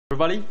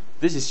Everybody,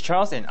 this is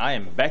Charles and I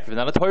am back with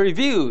another toy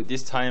review,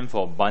 this time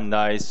for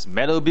Bandai's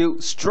Metal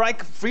Build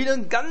Strike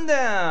Freedom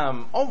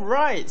Gundam!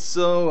 Alright,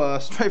 so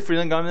Strike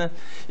Freedom Gundam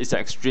is an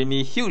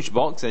extremely huge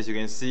box. As you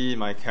can see,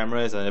 my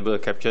camera is unable to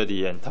capture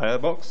the entire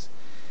box.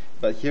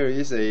 But here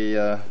is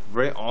a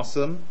very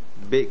awesome,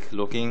 big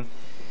looking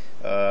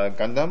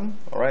Gundam.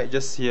 Alright,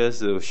 just here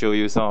to show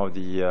you some of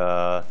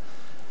the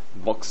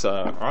box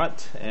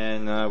art,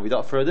 and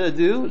without further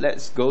ado,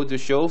 let's go to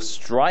show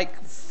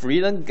Strike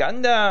Freedom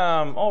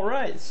Gundam.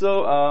 Alright,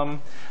 so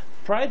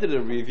prior to the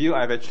review,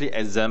 I've actually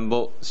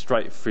assembled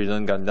Strike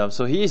Freedom Gundam.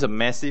 So he is a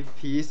massive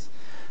piece.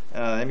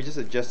 Let me just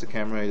adjust the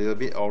camera a little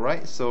bit.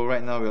 Alright, so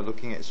right now we're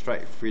looking at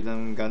Strike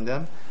Freedom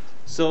Gundam.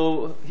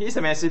 So he's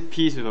a massive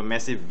piece with a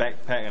massive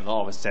backpack and a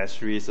lot of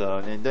accessories,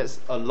 and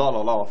that's a lot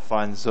of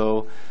fun.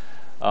 So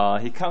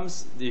he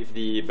comes with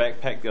the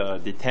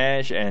backpack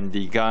detached and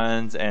the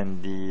guns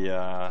and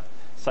the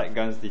side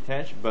guns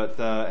detached, but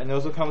and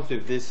also comes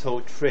with this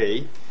whole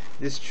tray.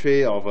 This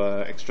tray of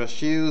extra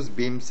shields,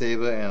 beam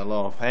saber, and a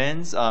lot of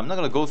hands. I'm not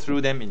going to go through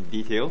them in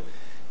detail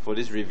for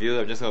this review.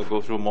 I'm just going to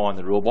go through more on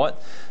the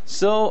robot.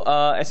 So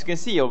as you can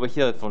see over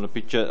here from the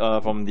picture,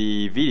 from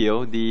the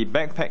video, the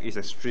backpack is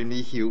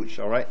extremely huge.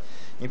 Alright,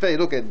 in fact, you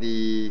look at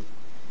the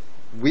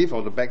width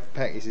of the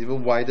backpack is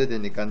even wider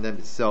than the Gundam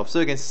itself.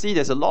 So you can see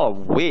there's a lot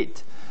of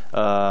weight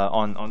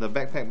on the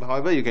backpack.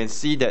 However, you can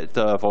see that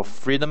for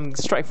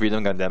Strike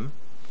Freedom Gundam,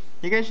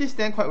 he can actually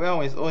stand quite well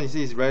on his own. You see,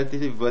 he's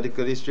relatively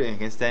vertically straight and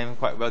can stand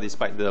quite well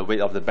despite the weight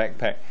of the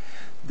backpack.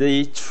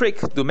 The trick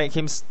to make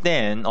him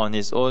stand on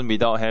his own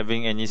without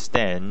having any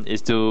stand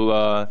is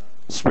to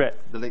spread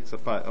the legs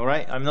apart.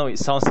 Alright, I know it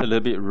sounds a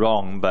little bit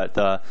wrong, but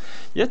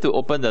you have to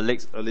open the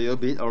legs a little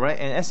bit. Alright,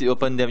 and as you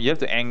open them, you have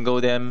to angle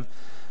them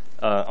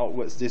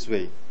outwards this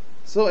way.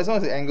 So as long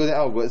as you angle them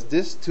outwards,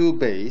 these two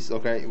bays,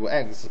 okay, will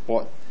act as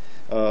support,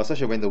 such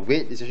that when the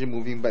weight is actually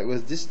moving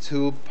backwards, these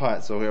two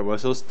parts, okay, will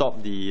also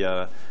stop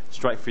the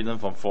Strike Freedom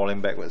from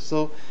falling backwards.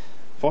 So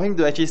for him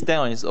to actually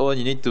stand on his own,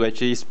 you need to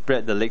actually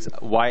spread the legs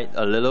wide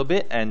a little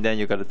bit, and then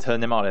you got to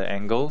turn them out at an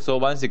angle. So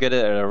once you get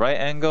it at a right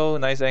angle,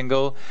 nice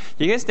angle,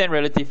 he can stand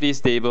relatively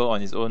stable on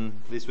his own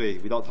this way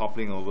without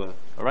toppling over.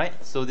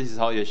 Alright, so this is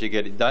how you actually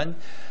get it done.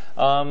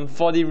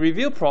 For the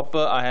review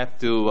proper, I have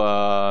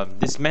to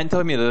dismantle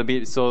him a little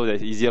bit so that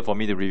it's easier for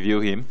me to review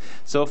him.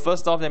 So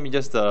first off, let me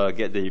just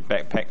get the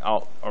backpack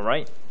out.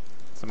 Alright,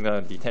 so I'm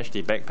going to detach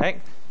the backpack.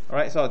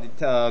 Alright, so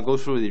I'll go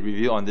through the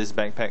review on this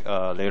backpack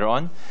later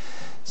on.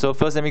 So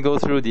first, let me go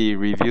through the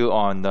review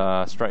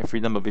on Strike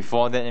Freedom, but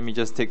before that, let me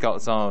just take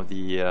out some of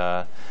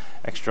the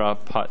extra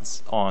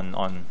parts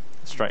on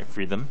Strike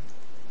Freedom.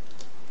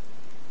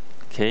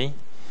 Okay.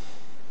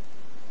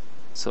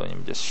 So let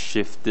me just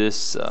shift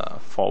this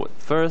forward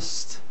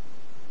first.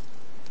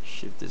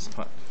 Shift this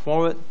part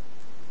forward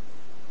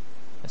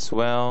as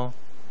well.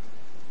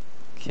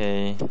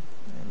 Okay,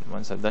 and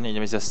once I've done it, let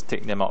me just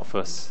take them out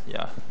first.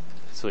 Yeah,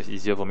 so it's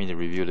easier for me to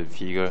review the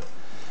figure.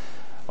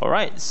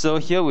 Alright, so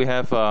here we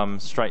have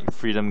Strike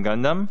Freedom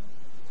Gundam.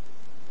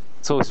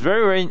 So it's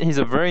he's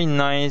a very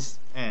nice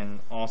and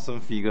awesome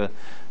figure.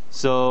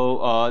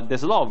 So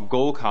there's a lot of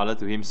gold color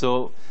to him.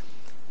 So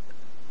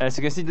as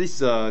you can see, this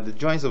the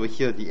joints over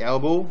here, the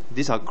elbow,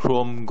 these are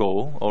chrome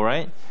gold.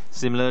 Alright,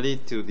 similarly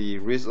to the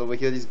wrist over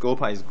here, this gold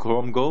part is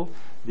chrome gold.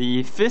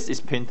 The fist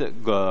is painted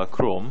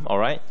chrome.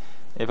 Alright,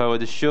 if I were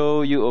to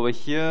show you over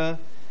here,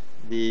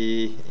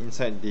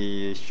 inside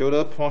the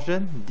shoulder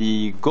portion,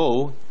 the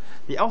gold,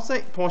 the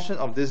outside portion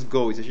of this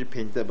gold is actually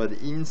painted, but the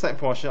inside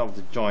portion of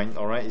the joint,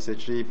 alright, is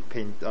actually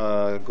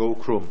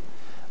gold chrome.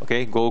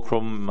 Okay, gold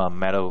chrome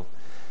metal.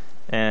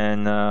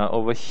 And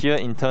over here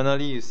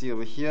internally, you see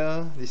over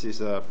here, this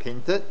is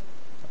painted,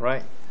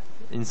 right?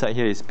 Inside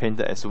here is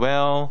painted as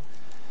well.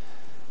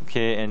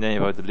 Okay, and then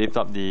if I were to lift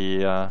up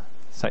the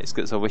side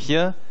skirts over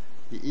here,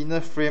 the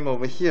inner frame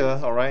over here,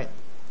 alright,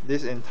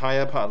 this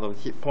entire part of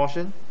the hip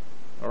portion,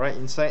 alright,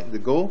 inside the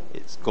gold,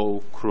 it's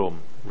gold chrome.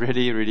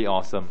 Really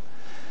awesome.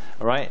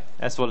 Alright,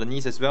 as for the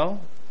knees as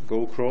well,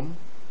 gold chrome.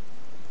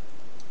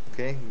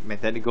 Okay,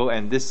 metallic gold,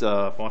 and this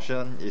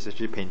portion is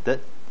actually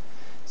painted.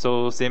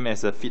 So same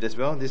as the feet as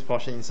well, this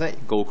portion inside,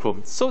 gold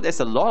chrome. So there's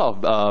a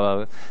lot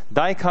of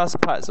die-cast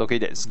parts, okay,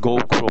 that's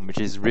gold chrome, which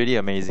is really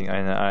amazing,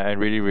 and I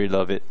really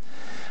love it.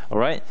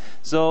 Alright,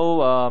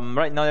 so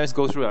right now let's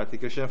go through the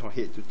articulation from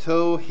head to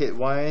toe.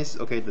 Head-wise,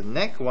 okay, the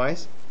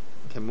neck-wise,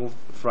 you can move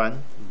front,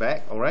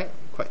 back, alright,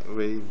 quite a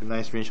very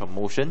nice range of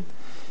motion.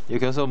 You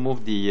can also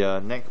move the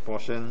neck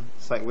portion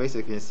sideways,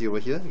 you can see over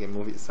here, you can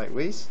move it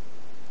sideways.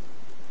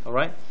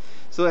 Alright.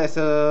 So as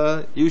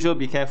usual,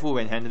 be careful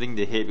when handling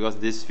the head because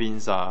these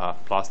fins are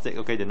plastic,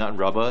 okay, they're not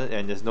rubber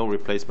and there's no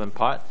replacement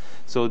part.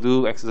 So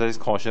do exercise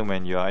caution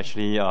when you're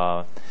actually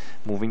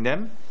moving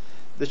them.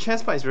 The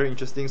chest part is very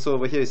interesting. So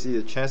over here you see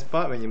the chest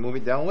part, when you move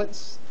it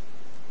downwards,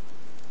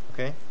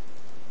 okay,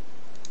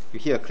 you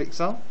hear a click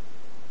sound.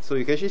 So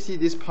you can actually see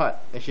this part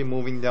actually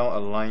moving down a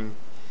line.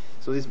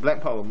 So this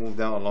black part will move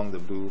down along the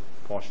blue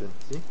portion,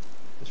 see?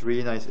 It's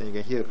really nice, and you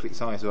can hear a click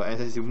sound as well. And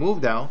as you move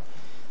down,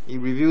 it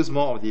reveals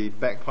more of the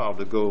back part of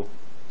the goal,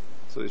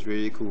 so it's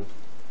really cool.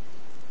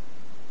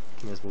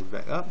 Just move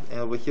back up, and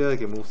over here you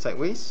can move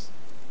sideways.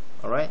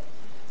 Alright,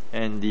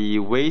 and the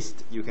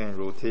waist you can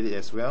rotate it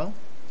as well.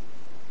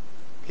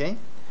 Okay,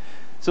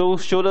 so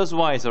shoulders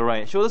wise,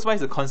 alright, shoulders wise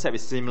the concept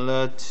is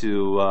similar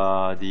to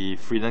the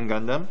Freedom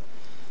Gundam.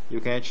 You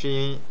can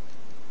actually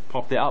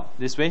pop it up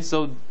this way.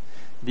 So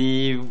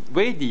the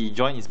way the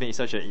joint is made is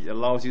such that it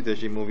allows you to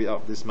actually move it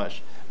up this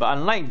much. But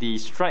unlike the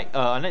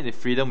unlike the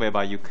Freedom,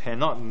 whereby you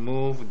cannot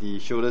move the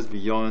shoulders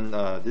beyond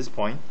this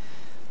point,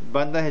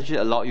 Bandai actually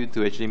allowed you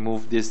to actually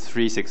move this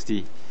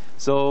 360.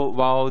 So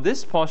while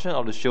this portion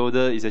of the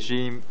shoulder is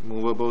actually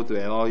movable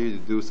to allow you to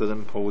do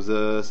certain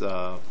poses,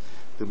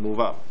 to move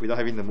up without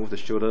having to move the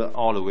shoulder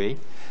all the way,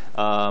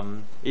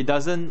 it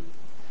doesn't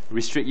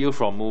restrict you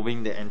from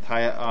moving the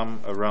entire arm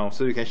around.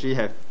 So you can actually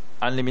have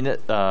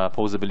unlimited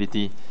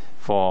posability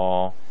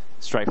for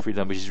Strike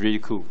Freedom, which is really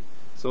cool.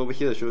 So over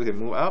here the shoulder can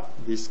move up,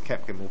 this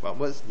cap can move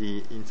upwards,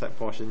 the inside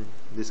portion,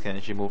 this can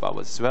actually move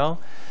upwards as well.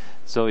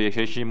 So you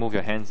can actually move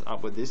your hands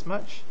upward this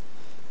much.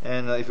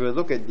 And if you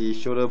look at the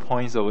shoulder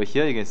points over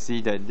here, you can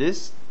see that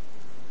this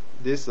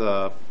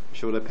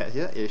shoulder pad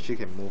here, it actually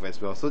can move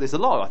as well. So there's a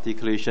lot of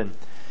articulation.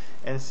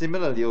 And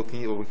similarly,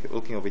 looking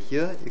over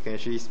here, you can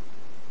actually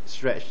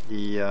stretch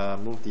the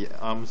move the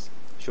arms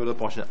shoulder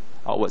portion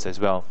outwards as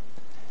well.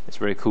 It's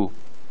very cool.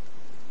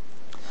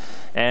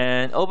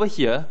 And over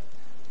here,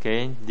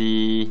 okay,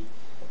 the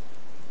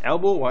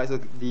elbow wise,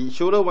 the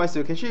shoulder wise,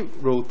 you can actually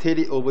rotate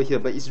it over here,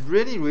 but it's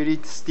really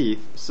stiff.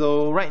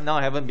 So right now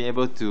I haven't been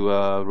able to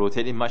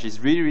rotate it much. It's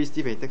really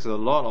stiff, and it takes a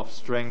lot of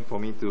strength for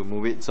me to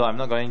move it. So I'm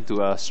not going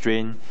to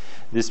strain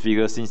this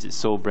figure since it's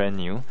so brand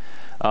new.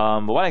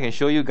 But what I can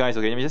show you guys,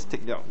 okay, let me just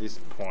take out this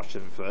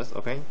portion first.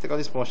 Okay, take out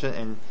this portion,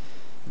 and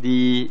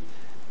the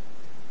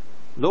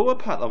lower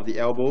part of the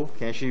elbow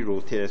can actually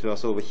rotate as well.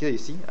 So over here you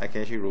see I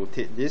can actually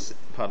rotate this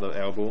part of the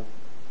elbow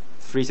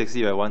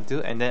 360 if I want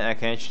to, and then I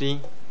can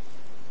actually,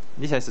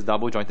 this has a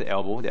double jointed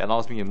elbow that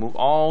allows me to move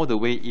all the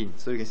way in.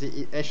 So you can see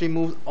it actually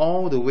moves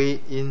all the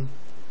way in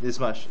this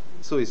much.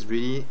 So it's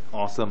really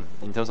awesome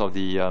in terms of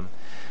the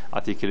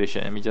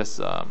articulation. Let me just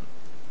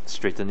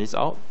straighten this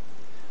out.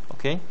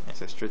 Okay,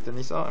 as I straighten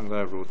this out, I'm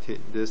going to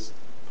rotate this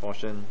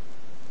portion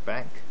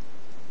back.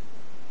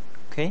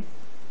 Okay,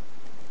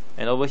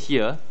 and over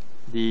here,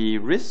 the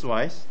wrist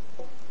wise,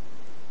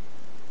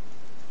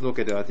 look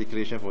at the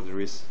articulation for the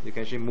wrist. You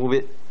can actually move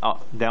it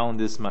out down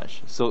this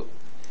much. So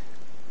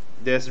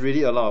there's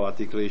really a lot of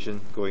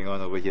articulation going on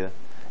over here.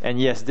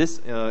 And yes, this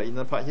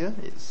inner part here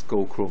is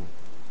gold chrome,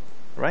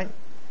 right?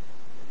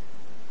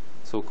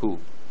 So cool.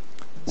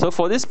 So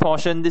for this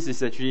portion, this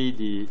is actually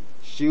the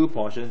shield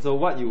portion. So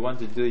what you want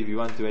to do if you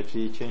want to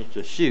actually change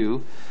the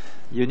shield,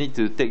 you need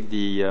to take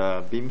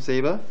the beam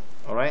saber.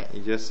 Alright,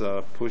 you just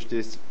push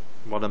this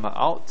bottom part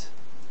out.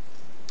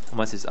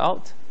 Once it's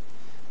out,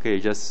 okay,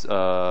 you just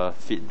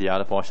fit the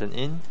other portion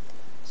in.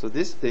 So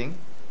this thing,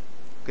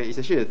 okay, it's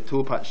actually a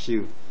two-part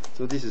shield.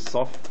 So this is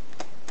soft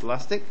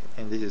plastic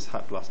and this is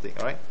hard plastic.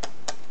 Alright,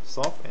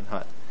 soft and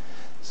hard.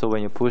 So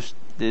when you push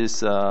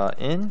this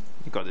in,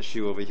 you got the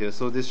shield over here.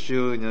 So this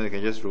shield, you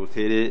can just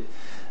rotate it.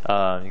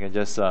 You can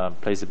just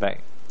place it back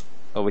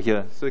over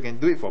here. So you can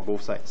do it for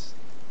both sides.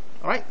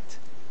 Alright,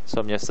 so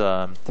I'm just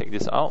take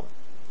this out.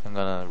 I'm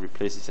gonna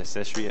replace this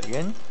accessory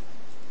again.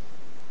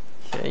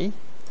 Okay,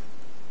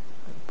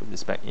 put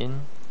this back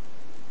in.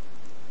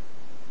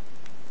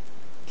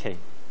 Okay,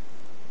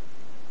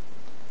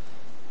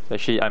 so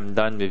actually I'm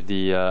done with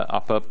the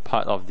upper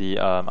part of the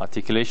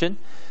articulation.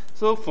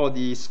 So for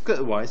the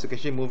skirt wise, you can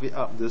actually move it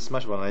up this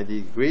much, about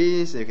 90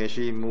 degrees. You can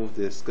actually move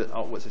the skirt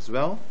outwards as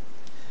well.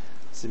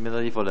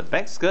 Similarly for the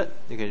back skirt,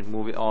 you can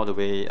move it all the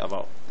way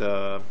about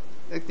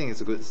I think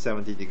it's a good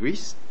 70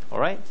 degrees.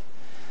 Alright.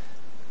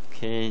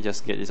 Okay,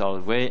 just get this out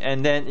of the way.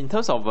 And then in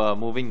terms of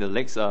moving the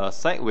legs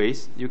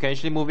sideways, you can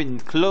actually move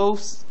it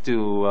close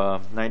to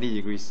 90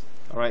 degrees.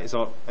 Alright,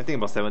 so I think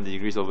about 70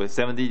 degrees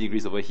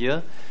over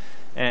here.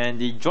 And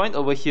the joint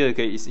over here,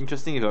 okay, is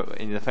interesting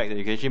in the fact that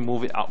you can actually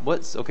move it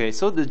upwards. Okay,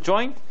 so the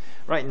joint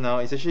right now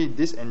is actually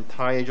this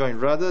entire joint,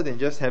 rather than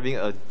just having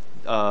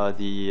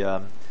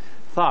the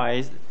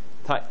thighs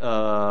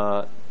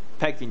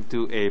packed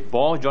into a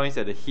ball joint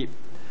at the hip.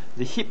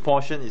 The hip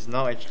portion is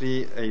now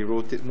actually a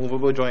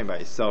movable joint by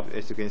itself.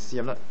 As you can see,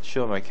 I'm not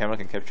sure my camera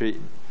can capture it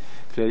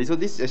clearly. So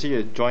this is actually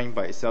a joint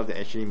by itself that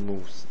actually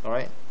moves.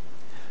 Alright,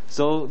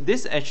 so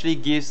this actually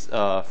gives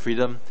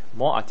Freedom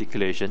more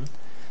articulation.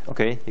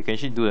 Okay, you can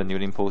actually do the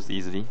kneeling pose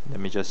easily. Let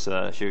me just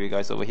show you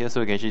guys over here. So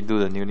you can actually do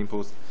the kneeling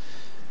pose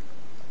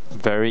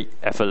very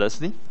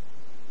effortlessly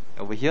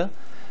over here.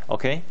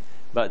 Okay,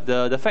 but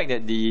the fact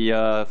that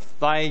the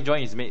thigh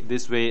joint is made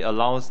this way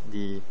allows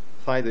the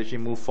thigh to actually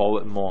move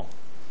forward more.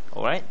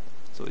 Alright,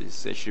 so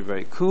it's actually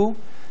very cool.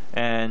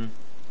 And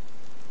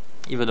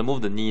even to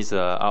move the knees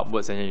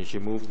upwards, and then you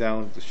should move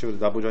down to show the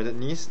double jointed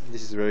knees.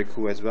 This is very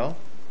cool as well.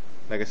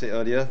 Like I said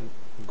earlier,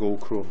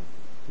 gold chrome,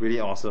 really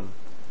awesome.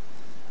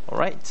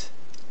 Alright,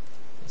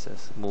 let's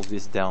just move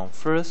this down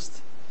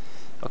first.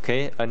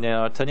 Okay, and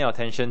now turning our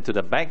attention to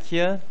the back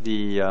here,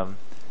 the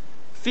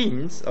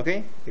fins,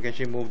 okay, you can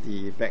actually move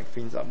the back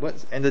fins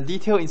upwards, and the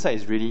detail inside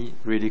is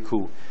really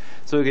cool.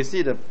 So you can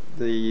see the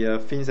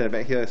fins at the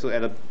back here. So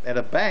at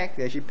the back,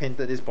 they actually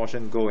painted this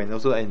portion gold, and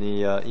also in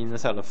the inner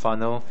side of the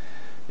funnel,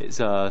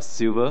 it's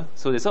silver.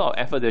 So there's a lot of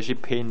effort to actually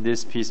paint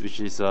this piece, which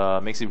is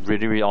makes it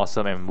really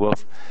awesome and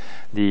worth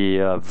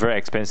the very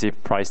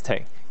expensive price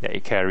tag that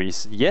it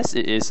carries. Yes,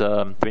 it is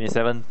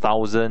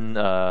 27,000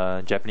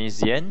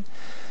 Japanese yen,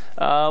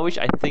 which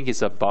I think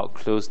is about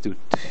close to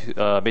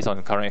based on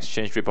the current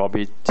exchange rate,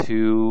 probably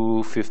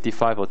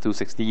 255 or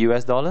 260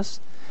 US dollars,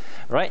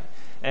 right?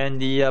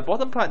 And the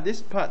bottom part,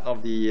 this part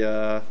of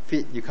the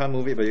feet, you can't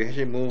move it, but you can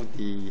actually move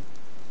the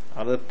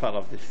other part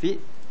of the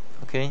feet,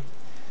 okay,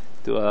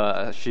 to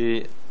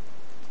actually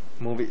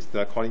move it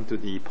according to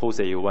the pose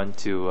that you want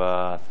to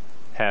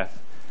have.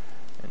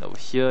 And over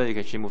here, you can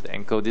actually move the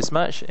ankle this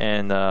much,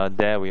 and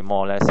there we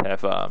more or less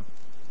have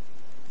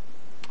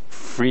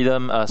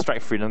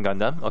Strike Freedom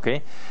Gundam.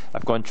 Okay,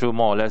 I've gone through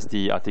more or less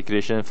the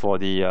articulation for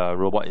the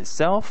robot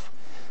itself.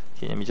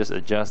 Okay, let me just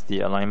adjust the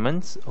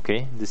alignments.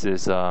 Okay, this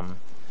is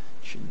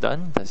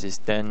done. Does he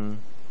stand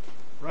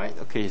right?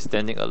 Okay, he's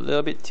standing a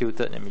little bit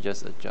tilted. Let me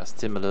just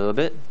adjust him a little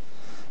bit.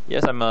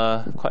 Yes, I'm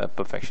quite a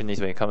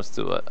perfectionist when it comes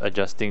to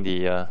adjusting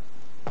the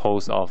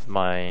pose of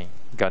my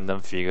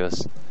Gundam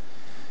figures.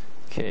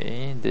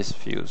 Okay, this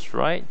feels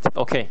right.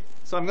 Okay,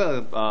 so I'm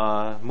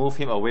gonna move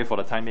him away for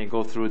the time being and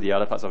go through the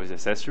other parts of his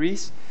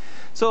accessories.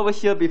 So over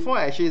here, before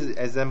I actually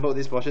assemble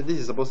this portion, this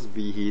is supposed to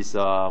be his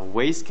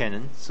waist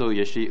cannon. So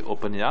you actually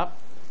open it up,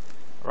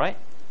 right?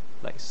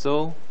 Like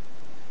so.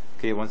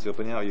 Okay, once you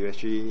open it up, you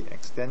actually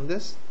extend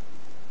this,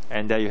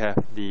 and there you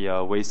have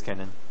the waist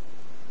cannon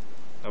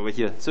over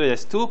here. So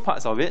there's two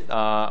parts of it,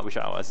 which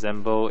I'll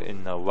assemble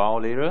in a while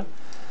later.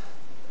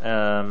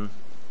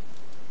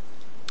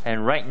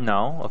 And right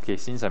now, okay,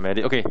 since I'm at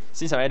it,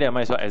 I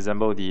might as well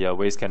assemble the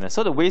waist cannon.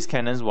 So the waist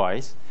cannons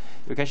wise,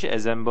 you can actually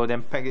assemble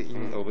them, pack it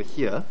in over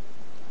here.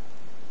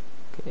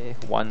 Okay,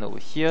 one over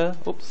here.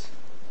 Oops.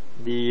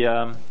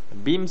 The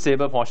beam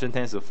saber portion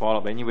tends to fall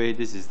off. Anyway,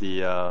 this is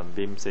the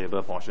beam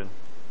saber portion.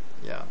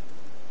 Yeah,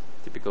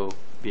 typical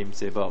beam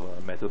saber of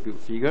a metal built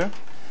figure.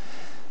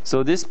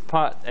 So this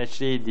part,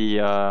 actually the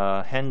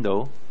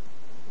handle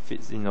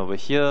fits in over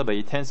here, but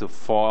it tends to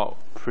fall out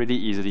pretty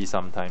easily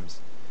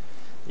sometimes.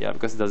 Yeah,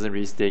 because it doesn't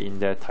really stay in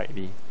there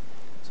tightly.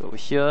 So over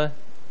here,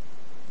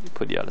 you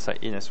put the other side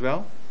in as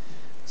well.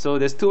 So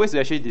there's two ways to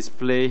actually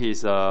display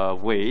his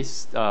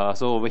waist. So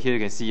over here you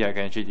can see I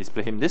can actually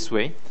display him this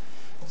way.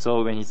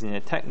 So when he's in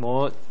attack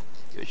mode,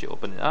 you actually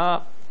open it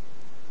up,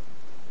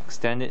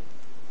 extend it,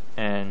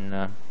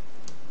 and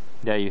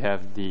there you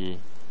have the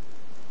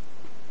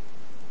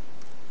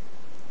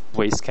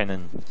waist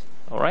cannon.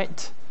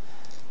 Alright.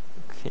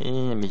 Okay,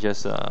 let me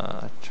just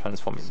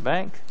transform it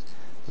back.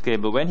 Okay,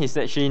 but when he's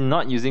actually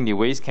not using the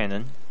waist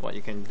cannon, what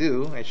you can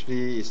do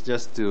actually is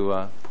just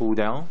to pull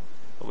down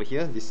over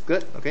here, this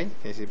skirt, okay?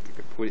 You can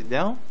pull it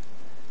down,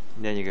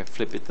 and then you can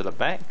flip it to the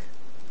back.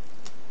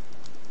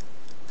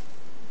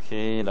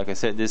 Okay, like I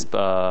said, this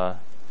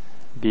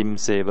beam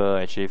saber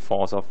actually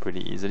falls off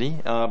pretty easily.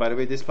 By the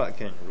way, this part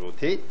can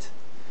rotate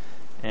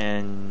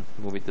and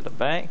move it to the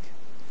back.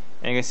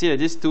 And you can see that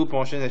these two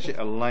portions actually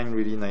align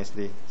really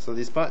nicely. So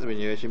this part, when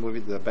you actually move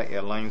it to the back,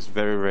 it aligns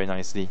very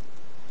nicely.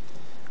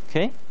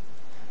 Okay,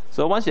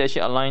 so once you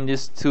actually align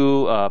these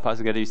two parts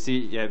together, you see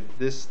you have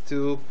these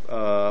two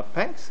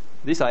packs.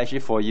 These are actually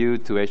for you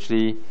to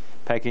actually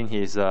pack in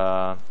his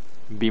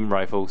beam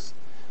rifles.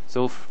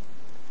 So,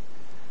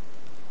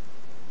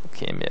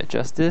 okay, let me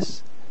adjust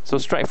this. So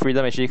Strike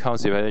Freedom actually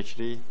comes with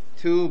actually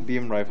two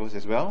beam rifles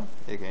as well.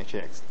 You can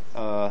actually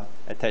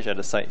attach at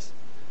the sides.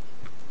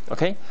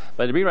 Okay,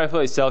 but the beam rifle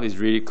itself is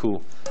really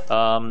cool.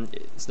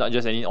 It's not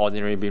just any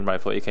ordinary beam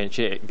rifle. It can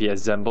actually be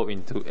assembled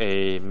into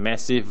a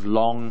massive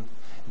long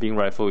beam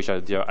rifle, which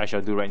I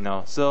shall do right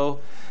now. So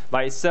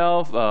by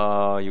itself,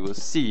 you will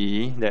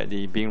see that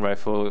the beam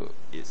rifle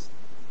is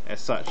as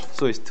such.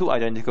 So it's two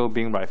identical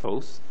beam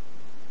rifles.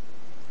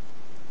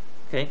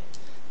 Okay,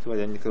 two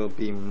identical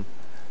beam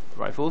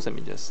rifles. Let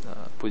me just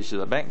put it to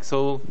the back.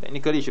 So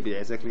technically it should be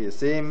exactly the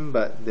same,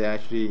 but they're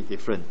actually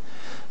different.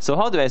 So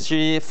how to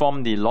actually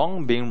form the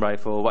long beam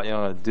rifle? What you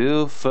want to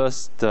do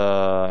first,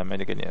 am I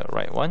getting the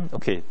right one?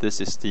 Okay, this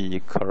is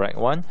the correct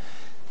one.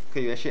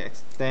 Okay, you actually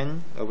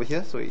extend over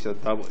here, so it's a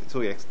double.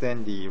 So you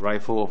extend the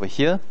rifle over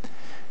here.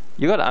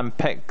 You gotta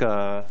unpack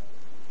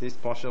this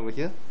portion over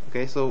here.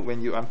 Okay, so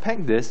when you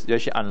unpack this, you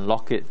actually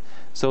unlock it.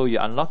 So you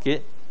unlock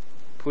it,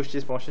 push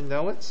this portion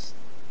downwards.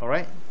 All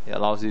right, it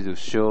allows you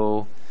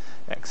to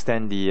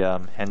extend the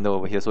handle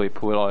over here. So you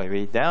pull it all the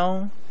way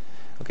down.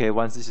 Okay,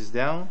 once this is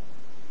down,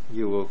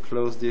 you will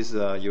close this.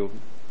 You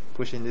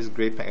push in this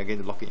gray pack again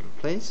to lock it in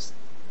place.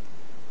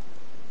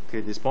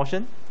 Okay, this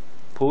portion,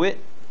 pull it.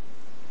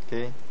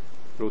 Okay,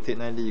 rotate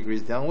 90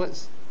 degrees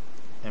downwards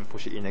and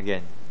push it in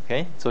again.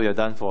 Okay, so you're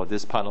done for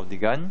this part of the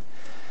gun.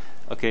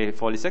 Okay,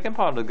 for the second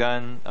part of the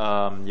gun,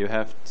 you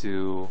have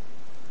to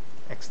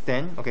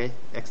extend. Okay,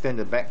 extend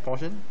the back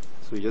portion.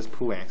 So you just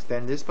pull and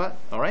extend this part.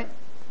 All right.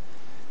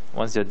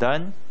 Once you're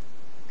done,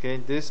 Okay,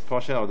 this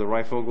portion of the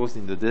rifle goes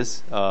into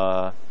this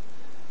hole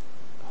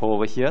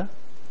over here,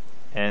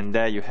 and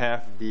there you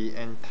have the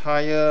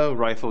entire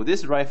rifle.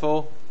 This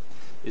rifle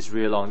is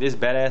really long. This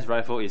badass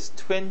rifle is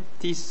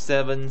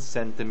 27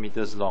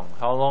 centimeters long.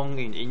 How long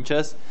in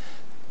inches?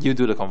 You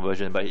do the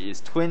conversion, but it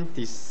is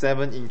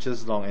 27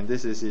 inches long, and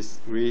this is his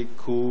really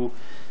cool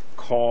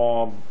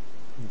core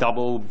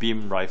double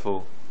beam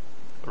rifle,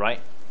 right?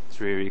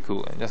 It's really, really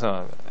cool. And just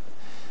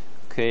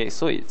okay,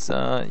 so it's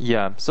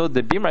yeah. So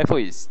the beam rifle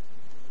is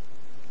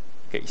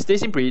okay. It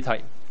stays in pretty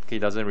tight. Okay, it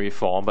doesn't really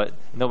fall. But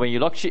you know, when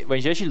you actually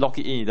lock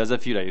it in, it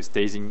doesn't feel like it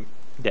stays in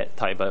that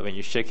tight. But when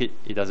you shake it,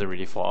 it doesn't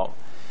really fall out.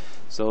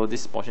 So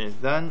this portion is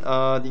done.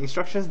 The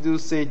instructions do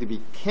say to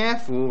be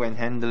careful when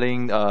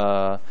handling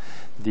the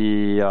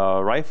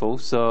rifle.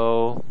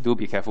 So do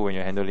be careful when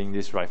you're handling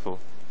this rifle.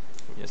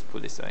 Just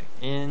put this side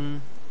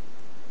in,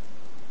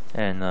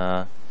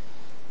 and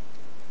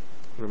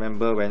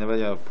remember, whenever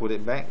you put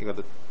it back, you got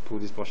to pull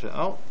this portion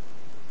out.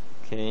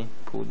 Okay,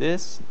 pull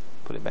this,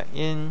 put it back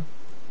in,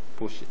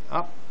 push it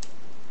up.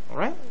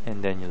 Alright,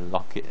 and then you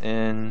lock it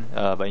in.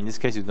 But in this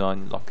case, you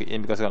don't lock it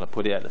in because you're gonna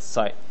put it at the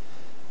side.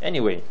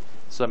 Anyway,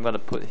 so I'm gonna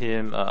put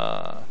him,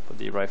 put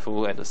the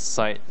rifle at the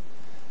side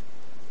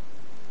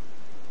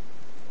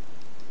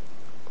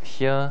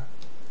here.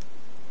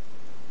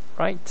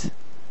 Right,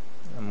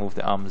 and move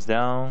the arms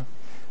down.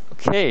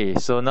 Okay,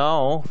 so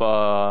now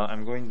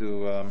I'm going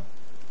to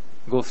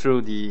go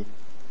through the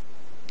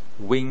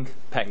wing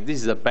pack.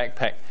 This is a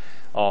backpack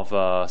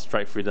of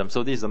Strike Freedom.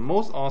 So this is the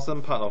most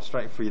awesome part of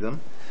Strike Freedom.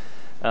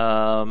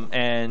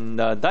 And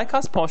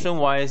die-cast portion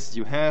wise,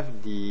 you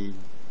have the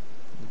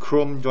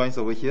chrome joints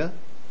over here,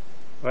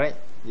 right?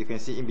 You can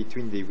see in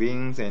between the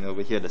wings and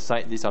over here the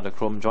side, these are the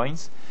chrome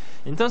joints.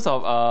 In terms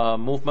of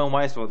movement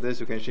wise for this,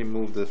 you can actually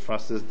move the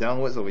thrusters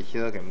downwards over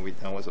here, you can move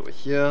it downwards over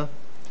here.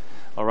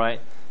 Alright,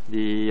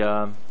 the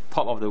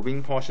top of the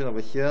wing portion over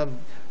here.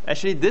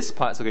 Actually, this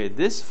parts, okay,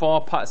 these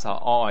four parts are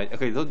all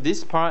okay. So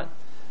this part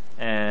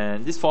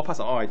and these four parts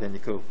are all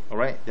identical.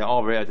 Alright, they're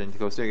all very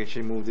identical. So you can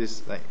actually move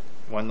this like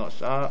one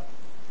notch up,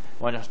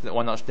 one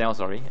notch down,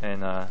 sorry,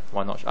 and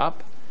one notch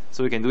up.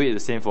 So you can do it the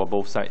same for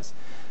both sides.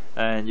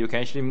 And you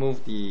can actually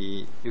move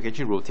the, you can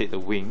actually rotate the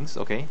wings.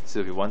 Okay, so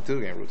if you want to,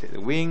 you can rotate the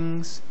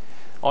wings,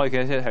 or you can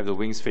actually have the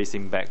wings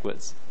facing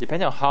backwards,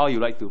 depending on how you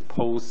like to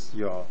pose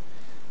your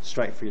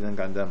Strike Freedom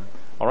Gundam.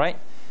 Alright.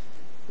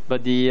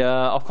 But the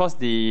of course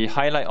the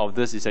highlight of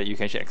this is that you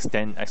can actually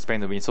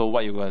expand the wing. So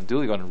what you're going to do,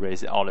 you're going to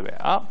raise it all the way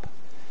up,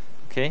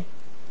 okay,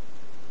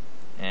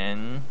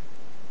 and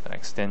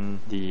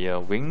extend the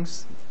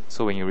wings.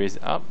 So when you raise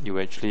it up, you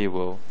actually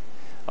will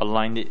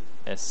align it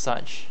as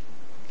such.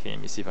 Okay,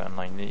 let me see if I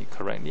align it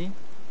correctly.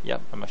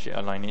 Yep, I'm actually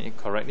aligning it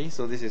correctly.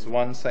 So this is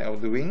one side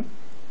of the wing.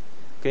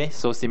 Okay,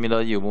 so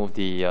similar, you move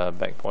the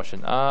back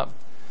portion up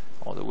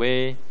all the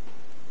way,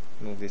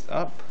 move this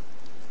up,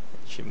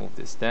 actually move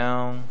this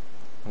down,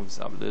 move this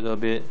up a little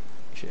bit,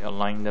 actually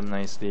align them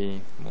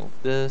nicely, move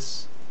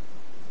this.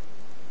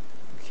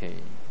 Okay,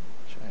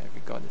 have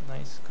we got it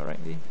nice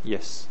correctly?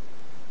 Yes.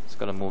 Just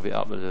gotta move it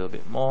up a little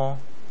bit more.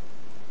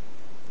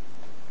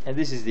 And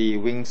this is the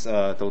wings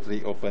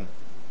totally open.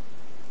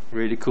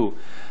 Really cool.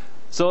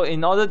 So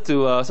in order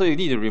to, so you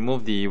need to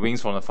remove the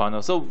wings from the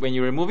funnel. So when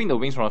you're removing the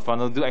wings from the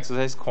funnel, do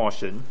exercise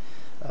caution.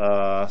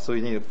 So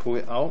you need to pull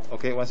it out.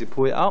 Okay, once you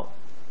pull it out,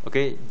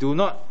 okay, do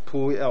not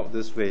pull it out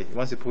this way.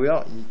 Once you pull it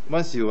out,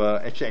 once you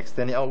actually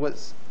extend it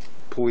outwards,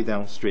 pull it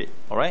down straight.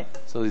 Alright,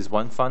 so this is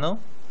one funnel.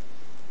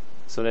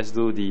 So let's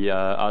do the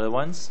other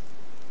ones.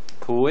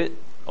 Pull it,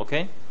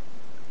 okay,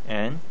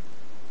 and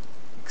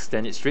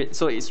extend it straight.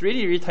 So it's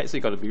really, really tight, so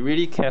you got to be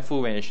really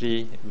careful when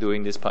actually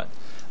doing this part.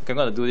 Okay, I'm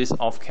going to do this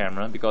off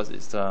camera because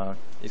it's going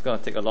to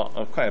take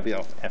quite a bit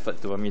of effort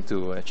for me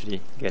to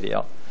actually get it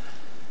out.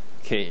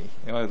 Okay,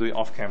 I'm going to do it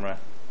off camera.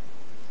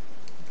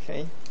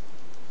 Okay.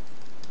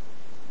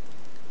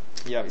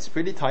 Yeah, it's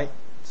pretty tight,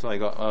 so I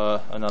got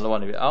another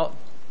one of it out.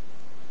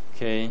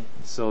 Okay,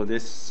 so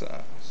this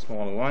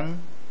smaller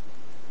one,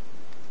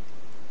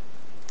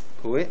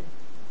 pull it,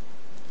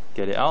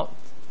 get it out,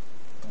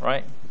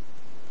 right?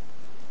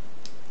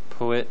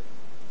 Pull it,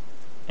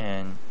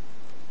 and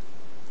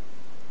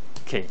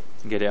okay,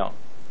 get it out.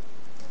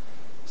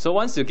 So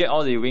once you get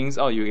all the wings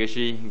out, you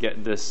actually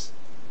get this.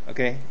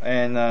 Okay,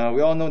 and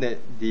we all know that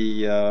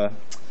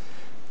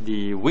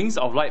the wings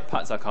of light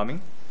parts are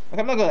coming. Okay,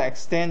 I'm not going to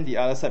extend the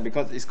other side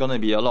because it's going to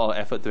be a lot of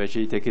effort to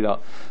actually take it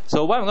out.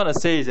 So what I'm going to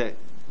say is that,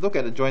 look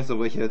at the joints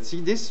over here. See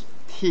this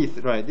teeth,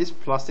 right? This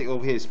plastic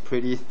over here is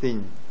pretty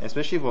thin,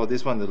 especially for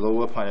this one, the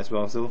lower part as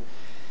well. So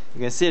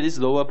you can see this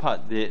lower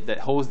part that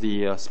holds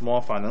the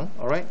small funnel,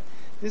 alright?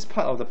 This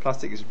part of the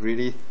plastic is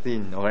really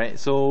thin, alright?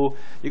 So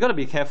you got to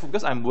be careful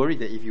because I'm worried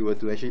that if you were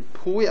to actually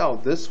pull it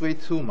out this way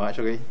too much,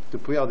 okay, to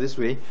pull it out this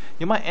way,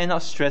 you might end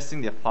up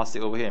stressing the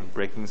plastic over here and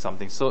breaking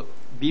something. So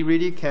be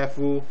really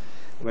careful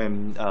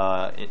when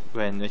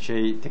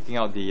actually taking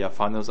out the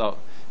funnels out.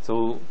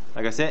 So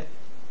like I said,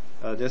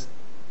 just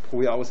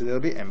pull it outwards a little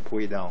bit and pull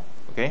it down.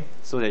 Okay,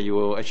 so that you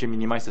will actually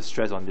minimize the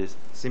stress on this.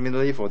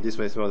 Similarly for this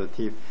way as well, the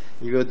teeth.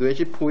 If you were to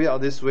actually pull it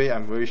out this way,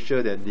 I'm very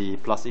sure that the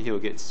plastic here will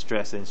get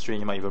stressed and strained.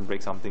 You might even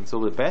break something. So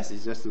the best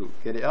is just to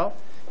get it out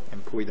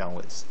and pull it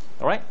downwards.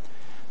 Alright,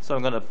 so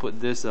I'm going to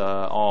put this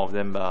all of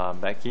them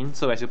back in.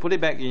 So as you put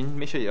it back in,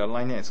 make sure you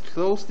align it as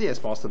closely as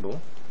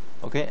possible.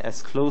 Okay,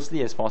 as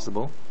closely as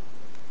possible.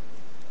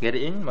 Get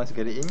it in. Once you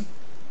get it in,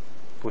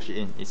 push it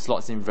in. It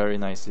slots in very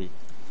nicely.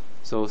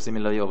 So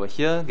similarly over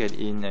here, get it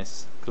in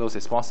as close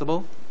as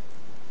possible.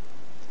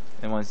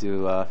 And once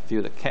you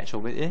feel the catch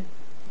of it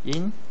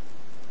in,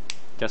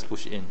 just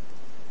push it in.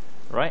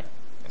 Right?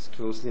 As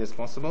closely as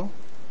possible.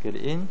 Get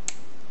it in,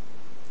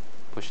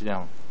 push it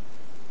down.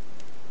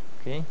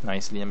 Okay,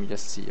 nicely. Let me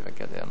just see if I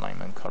get the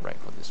alignment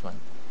correct for this one.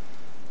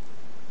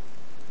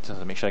 Just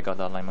to make sure I got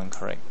the alignment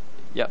correct.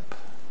 Yep.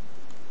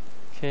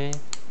 Okay.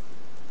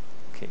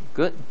 Okay,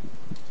 good.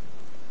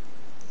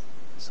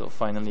 So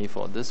finally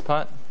for this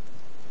part,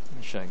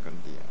 make sure I got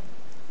the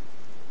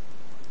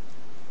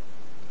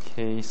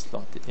okay,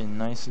 slot it in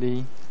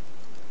nicely.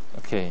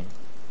 Okay.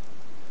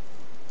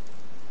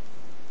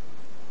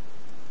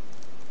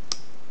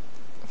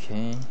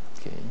 Okay,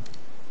 okay.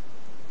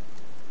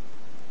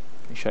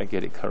 Make sure I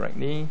get it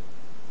correctly.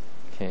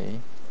 Okay.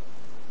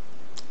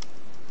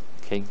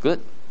 Okay,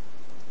 good.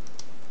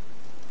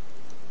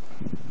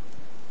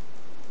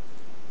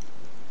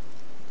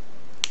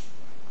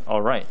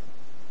 Alright.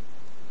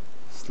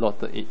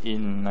 Slotted it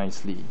in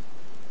nicely.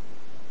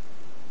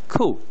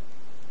 Cool.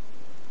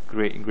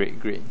 Great, great,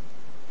 great.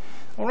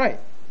 Alright.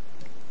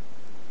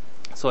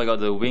 So I got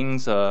the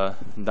wings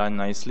done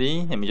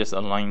nicely. Let me just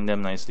align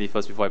them nicely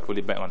first before I put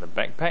it back on the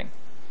backpack.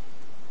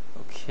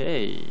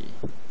 Okay.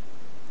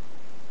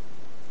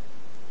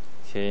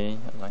 Okay,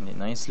 align it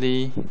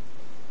nicely.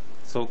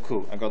 So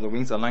cool. I got the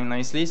wings aligned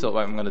nicely. So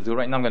what I'm going to do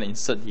right now, I'm going to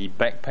insert the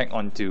backpack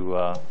onto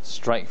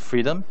Strike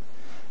Freedom.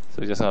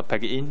 So just going to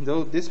pack it in.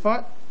 So this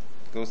part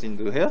goes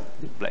into here.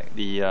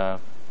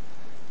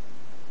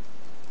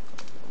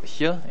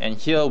 Here, and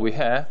here we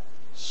have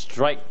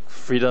Strike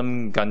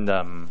Freedom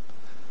Gundam.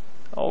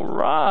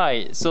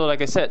 Alright, so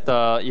like I said,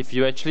 if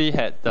you actually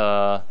had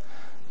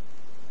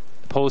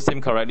posed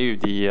him correctly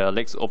with the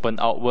legs open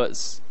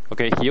outwards,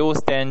 okay, he will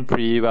stand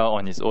pretty well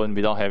on his own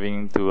without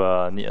having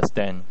to need a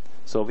stand.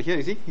 So over here,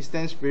 you see, he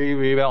stands very,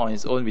 very well on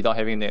his own without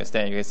having to need a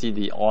stand. You can see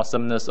the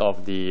awesomeness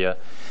of the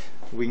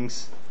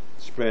wings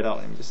spread out.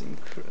 Let me just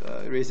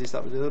raise this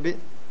up a little bit.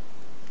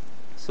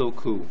 So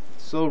cool.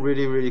 So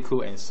really, really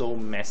cool and so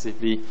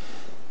massively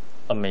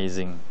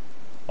amazing.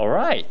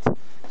 Alright.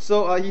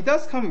 So he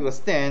does come with a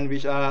stand,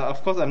 which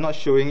of course I'm not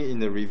showing it in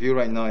the review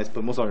right now. As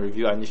per most of the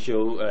review, I need to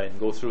show and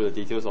go through the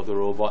details of the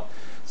robot.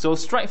 So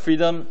Strike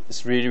Freedom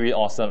is really, really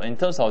awesome. In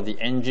terms of the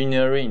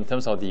engineering, in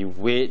terms of the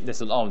weight,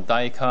 there's a lot of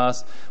die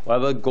cast.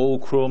 Whatever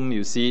gold chrome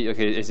you see,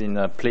 okay, it's in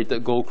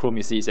plated gold chrome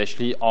you see, it's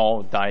actually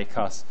all die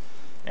cast.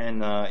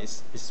 And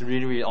it's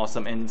really, really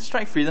awesome. And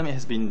Strike Freedom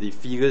has been the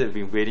figure that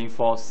we've been waiting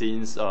for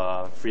since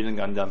Freedom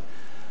Gundam.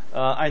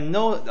 I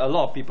know a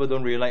lot of people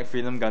don't really like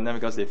Freedom Gundam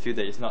because they feel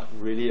that it's not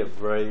really a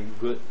very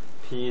good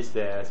piece.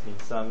 There has been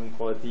some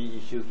quality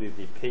issues with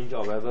the paint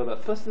or whatever,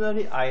 but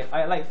personally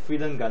I like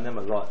Freedom Gundam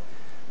a lot,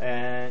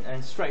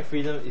 and Strike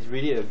Freedom is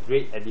really a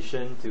great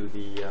addition to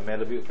the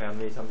Metal Build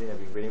family, something that I've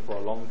been waiting for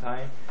a long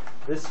time.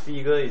 This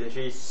figure is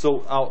actually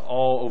sold out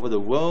all over the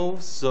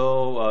world,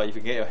 so if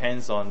you get your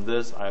hands on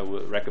this, I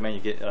would recommend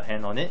you get a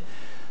hand on it.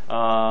 But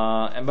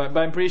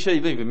I'm pretty sure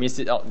even if you miss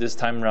it out this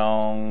time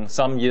round,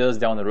 some years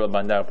down the road,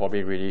 Bandai will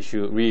probably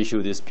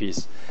reissue this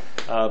piece.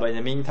 But in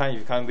the meantime,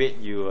 if you can't wait,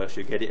 you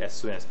should get it as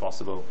soon as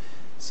possible.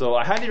 So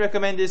I highly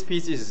recommend this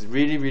piece. This is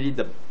really, really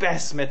the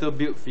best Metal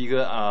Build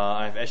figure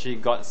I've actually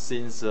got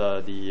since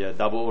the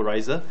Double O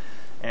Riser,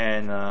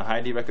 and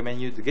highly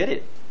recommend you to get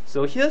it.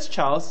 So here's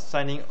Charles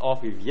signing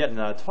off with yet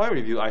another toy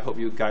review. I hope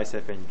you guys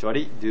have enjoyed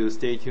it. Do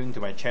stay tuned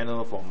to my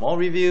channel for more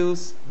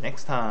reviews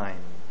next time.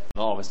 A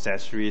lot of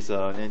accessories,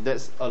 and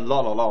that's a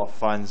lot of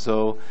fun.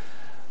 So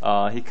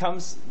he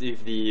comes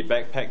with the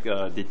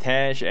backpack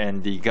detached,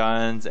 and the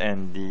guns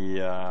and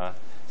the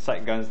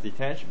side guns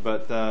detached,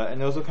 but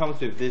and also comes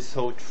with this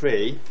whole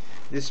tray.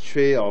 This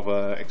tray of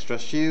extra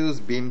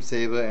shields, beam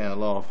saber, and a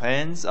lot of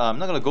hands. I'm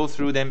not going to go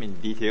through them in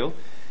detail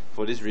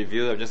for this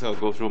review. I'm just going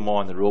to go through more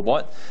on the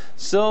robot.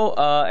 So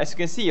as you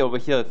can see over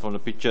here from the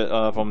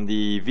picture, from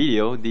the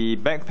video, the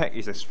backpack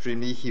is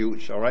extremely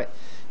huge. Alright,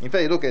 in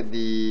fact, you look at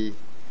the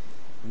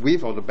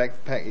width of the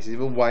backpack is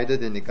even wider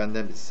than the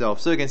Gundam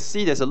itself. So you can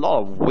see there's a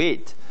lot of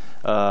weight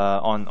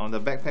on the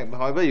backpack.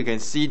 However, you can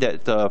see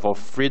that for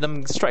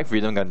Strike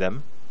Freedom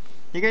Gundam,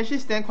 he can actually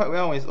stand quite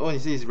well on his own. You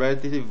see, it's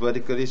relatively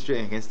vertically straight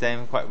and can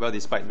stand quite well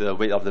despite the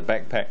weight of the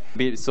backpack.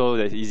 So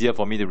that's easier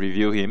for me to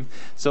review him.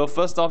 So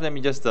first off, let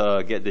me just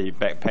get the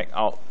backpack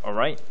out.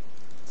 Alright,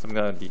 so I'm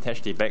going to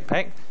detach the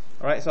backpack.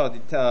 Alright, so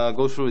I'll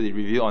go through the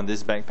review on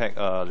this backpack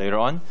later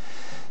on.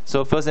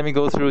 So first, let me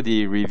go through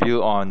the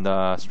review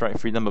on Strike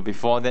Freedom, but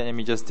before that, let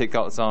me just take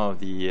out some of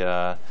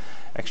the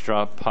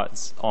extra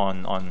parts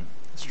on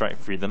Strike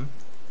Freedom.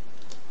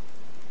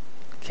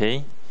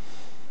 Okay.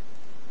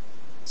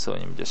 So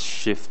let me just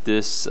shift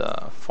this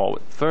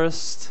forward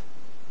first.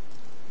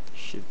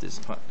 Shift this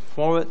part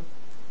forward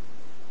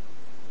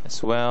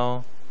as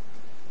well.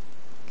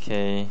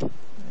 Okay,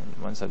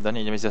 and once I've done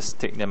it, let me just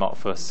take them out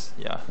first.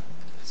 Yeah,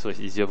 so it's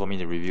easier for me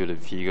to review the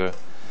figure.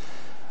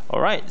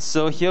 Alright,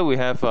 so here we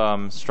have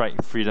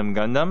Strike Freedom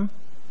Gundam.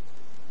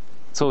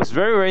 So it's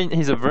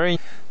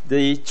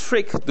the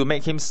trick to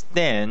make him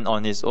stand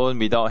on his own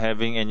without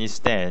having any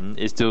stand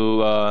is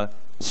to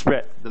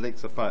spread the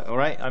legs apart.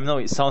 Alright, I know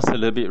it sounds a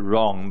little bit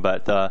wrong,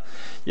 but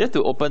you have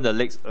to open the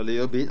legs a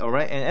little bit.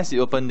 Alright, and as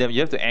you open them,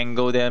 you have to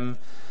angle them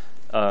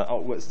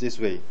outwards this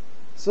way.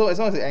 So as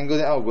long as you angle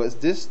them outwards,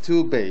 these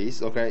two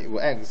bays, okay,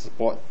 will act as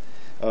support,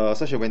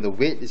 such that when the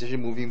weight is actually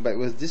moving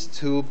backwards, these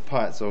two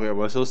parts, okay,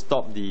 will also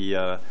stop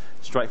the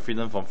Strike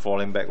Freedom from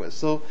falling backwards.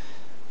 So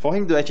for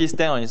him to actually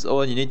stand on his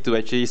own, you need to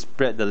actually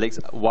spread the legs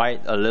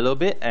wide a little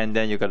bit, and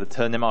then you got to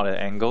turn them out at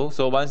an angle.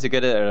 So once you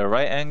get it at a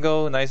right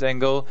angle, nice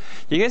angle,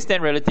 he can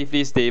stand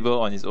relatively stable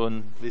on his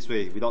own this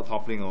way without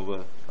toppling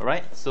over.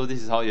 Alright, so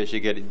this is how you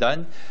actually get it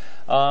done.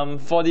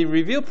 For the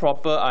review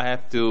proper, I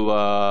have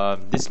to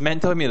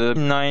dismantle him a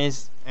little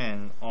nice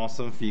and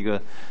awesome figure.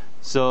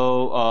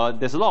 So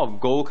there's a lot of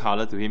gold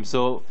color to him.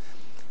 So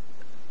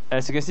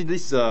as you can see,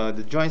 this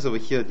the joints over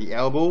here, the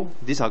elbow,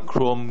 these are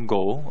chrome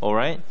gold.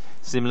 Alright,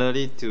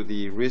 similarly to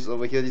the wrist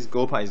over here, this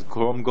gold part is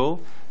chrome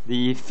gold.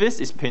 The fist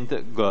is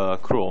painted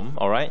chrome.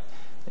 Alright,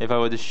 if I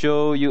were to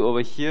show you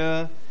over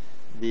here,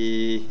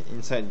 the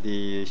inside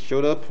the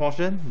shoulder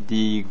portion,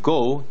 the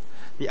gold,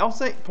 the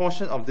outside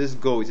portion of this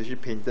gold is actually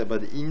painted,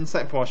 but the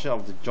inside portion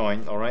of the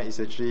joint, alright, is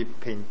actually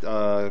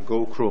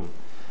gold chrome.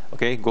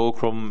 Okay, gold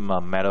chrome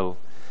metal.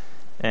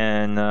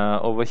 And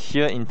over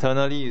here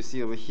internally, you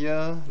see over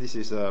here, this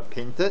is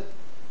painted,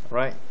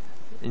 right?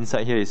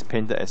 Inside here is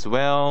painted as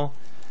well.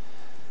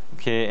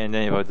 Okay, and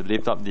then if I were to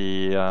lift up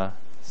the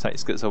side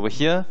skirts over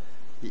here.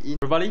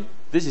 Everybody,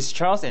 this is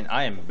Charles and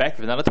I am back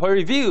with another toy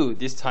review,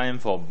 this time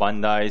for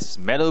Bandai's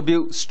metal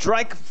build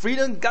Strike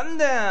Freedom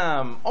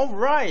Gundam.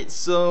 Alright,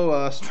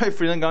 so Strike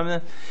Freedom Gundam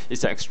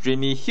is an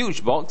extremely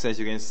huge box. As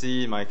you can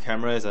see, my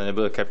camera is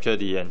unable to capture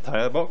the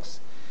entire box.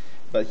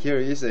 But here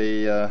is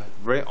a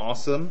very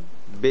awesome,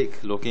 big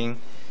looking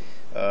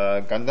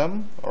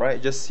Gundam.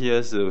 Alright, just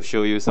here to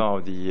show you some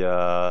of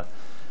the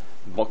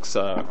box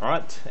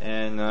art.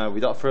 And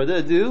without further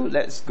ado,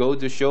 let's go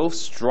to show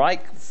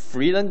Strike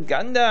Freedom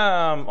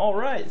Gundam.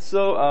 Alright,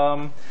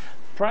 so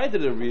prior to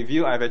the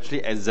review, I've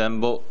actually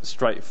assembled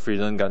Strike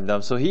Freedom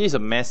Gundam. So he is a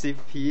massive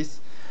piece.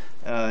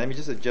 Let me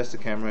just adjust the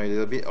camera a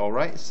little bit.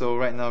 Alright, so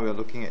right now we're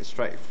looking at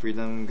Strike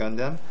Freedom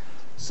Gundam.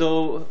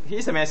 So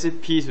he's a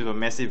massive piece with a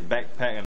massive backpack and